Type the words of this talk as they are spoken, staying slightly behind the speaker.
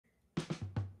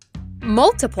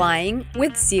Multiplying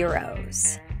with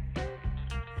zeros.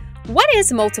 What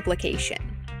is multiplication?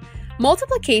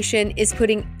 Multiplication is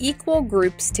putting equal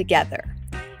groups together.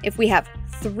 If we have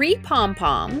 3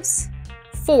 pom-poms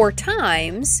 4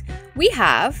 times, we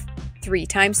have 3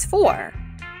 times 4,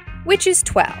 which is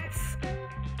 12.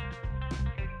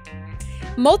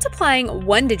 Multiplying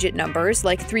one-digit numbers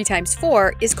like 3 times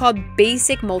 4 is called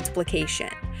basic multiplication.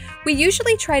 We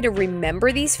usually try to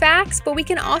remember these facts, but we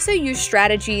can also use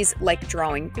strategies like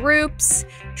drawing groups,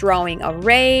 drawing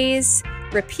arrays,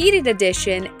 repeated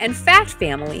addition, and fact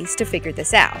families to figure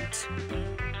this out.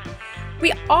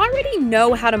 We already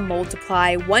know how to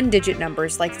multiply one-digit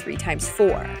numbers like 3 times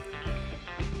 4.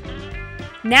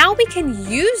 Now we can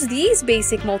use these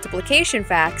basic multiplication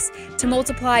facts to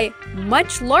multiply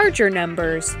much larger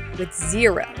numbers with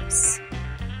zeros.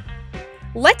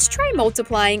 Let's try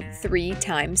multiplying 3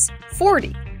 times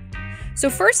 40. So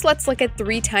first let's look at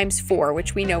 3 times 4,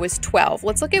 which we know is 12.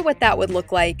 Let's look at what that would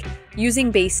look like using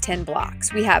base 10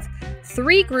 blocks. We have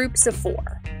 3 groups of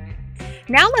 4.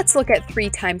 Now let's look at 3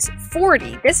 times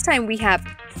 40. This time we have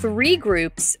 3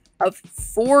 groups of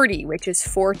 40, which is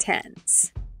 4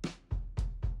 tens.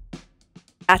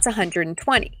 That's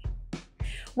 120.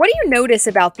 What do you notice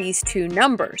about these two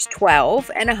numbers,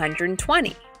 12 and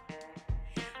 120?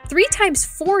 3 times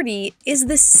 40 is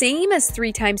the same as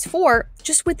 3 times 4,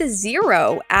 just with a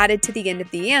 0 added to the end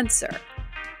of the answer.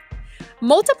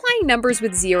 Multiplying numbers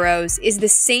with zeros is the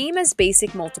same as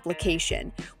basic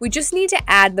multiplication. We just need to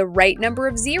add the right number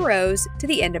of zeros to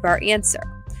the end of our answer.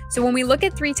 So when we look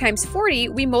at 3 times 40,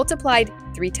 we multiplied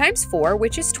 3 times 4,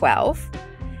 which is 12,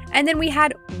 and then we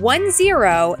had 1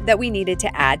 0 that we needed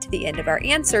to add to the end of our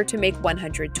answer to make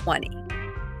 120.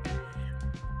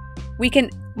 We can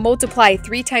multiply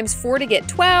 3 times 4 to get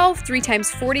 12, 3 times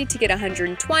 40 to get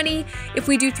 120. If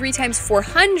we do 3 times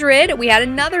 400, we add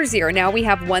another 0. Now we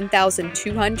have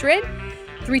 1,200.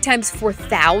 3 times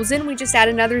 4,000, we just add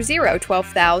another 0,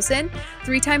 12,000.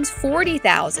 3 times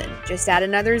 40,000, just add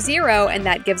another 0, and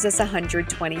that gives us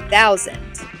 120,000.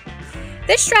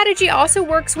 This strategy also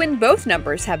works when both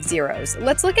numbers have zeros.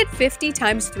 Let's look at 50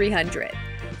 times 300.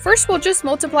 First, we'll just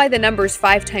multiply the numbers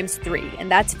 5 times 3,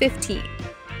 and that's 15.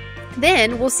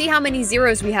 Then we'll see how many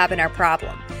zeros we have in our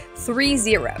problem. 3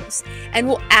 zeros. And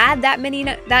we'll add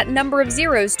that number of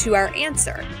zeros to our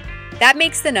answer. That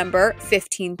makes the number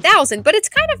 15,000, but it's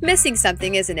kind of missing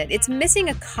something, isn't it? It's missing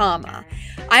a comma.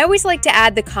 I always like to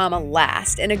add the comma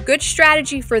last, and a good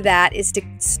strategy for that is to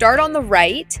start on the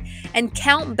right and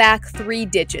count back 3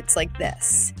 digits like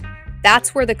this.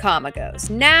 That's where the comma goes.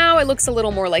 Now it looks a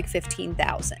little more like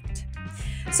 15,000.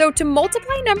 So to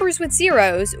multiply numbers with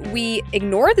zeros, we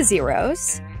ignore the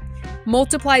zeros,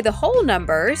 multiply the whole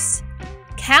numbers,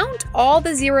 count all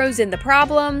the zeros in the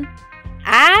problem,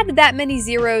 add that many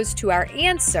zeros to our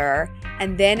answer,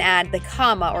 and then add the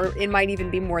comma, or it might even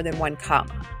be more than 1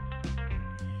 comma.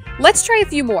 Let's try a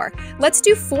few more. Let's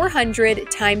do 400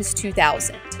 times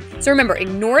 2,000. So remember,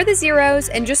 ignore the zeros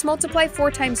and just multiply 4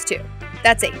 times 2.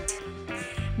 That's 8.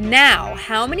 Now,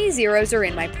 how many zeros are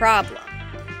in my problem?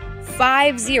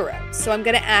 5 zeros. So I'm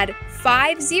going to add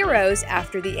 5 zeros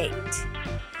after the 8.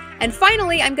 And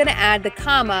finally, I'm going to add the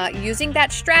comma using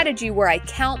that strategy where I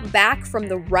count back from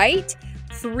the right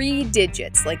 3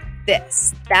 digits like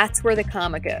this. That's where the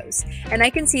comma goes. And I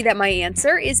can see that my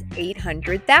answer is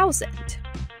 800,000.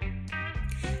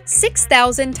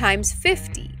 6,000 times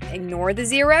 50. Ignore the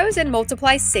zeros and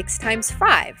multiply 6 times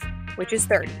 5, which is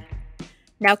 30.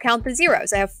 Now count the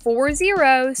zeros. I have 4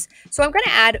 zeros, so I'm going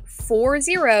to add 4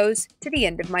 zeros to the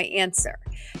end of my answer.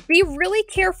 Be really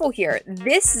careful here.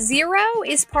 This 0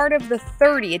 is part of the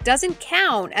 30. It doesn't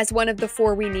count as one of the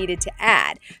 4 we needed to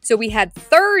add. So we had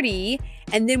 30,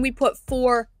 and then we put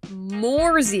 4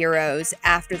 more zeros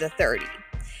after the 30.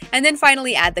 And then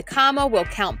finally add the comma. We'll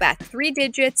count back 3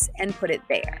 digits and put it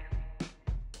there.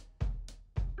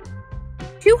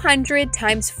 200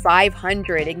 times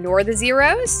 500. Ignore the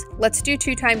zeros. Let's do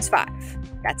 2 times 5.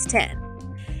 That's 10.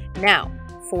 Now,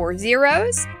 4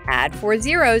 zeros, add 4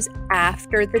 zeros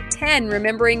after the 10,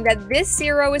 remembering that this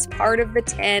 0 is part of the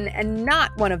 10 and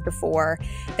not one of the 4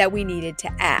 that we needed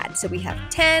to add. So we have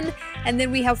 10, and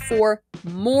then we have 4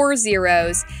 more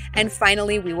zeros, and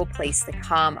finally we will place the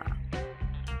comma.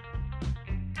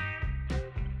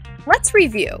 Let's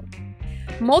review.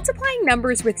 Multiplying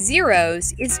numbers with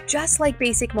zeros is just like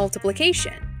basic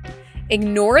multiplication.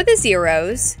 Ignore the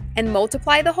zeros and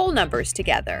multiply the whole numbers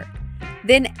together.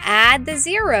 Then add the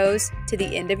zeros to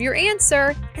the end of your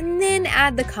answer, and then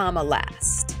add the comma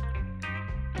last.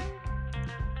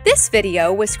 This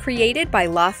video was created by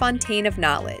La Fontaine of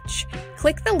Knowledge.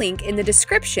 click the link in the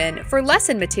description for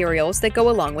lesson materials that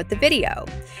go along with the video.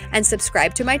 And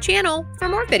subscribe to my channel for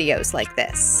more videos like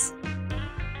this.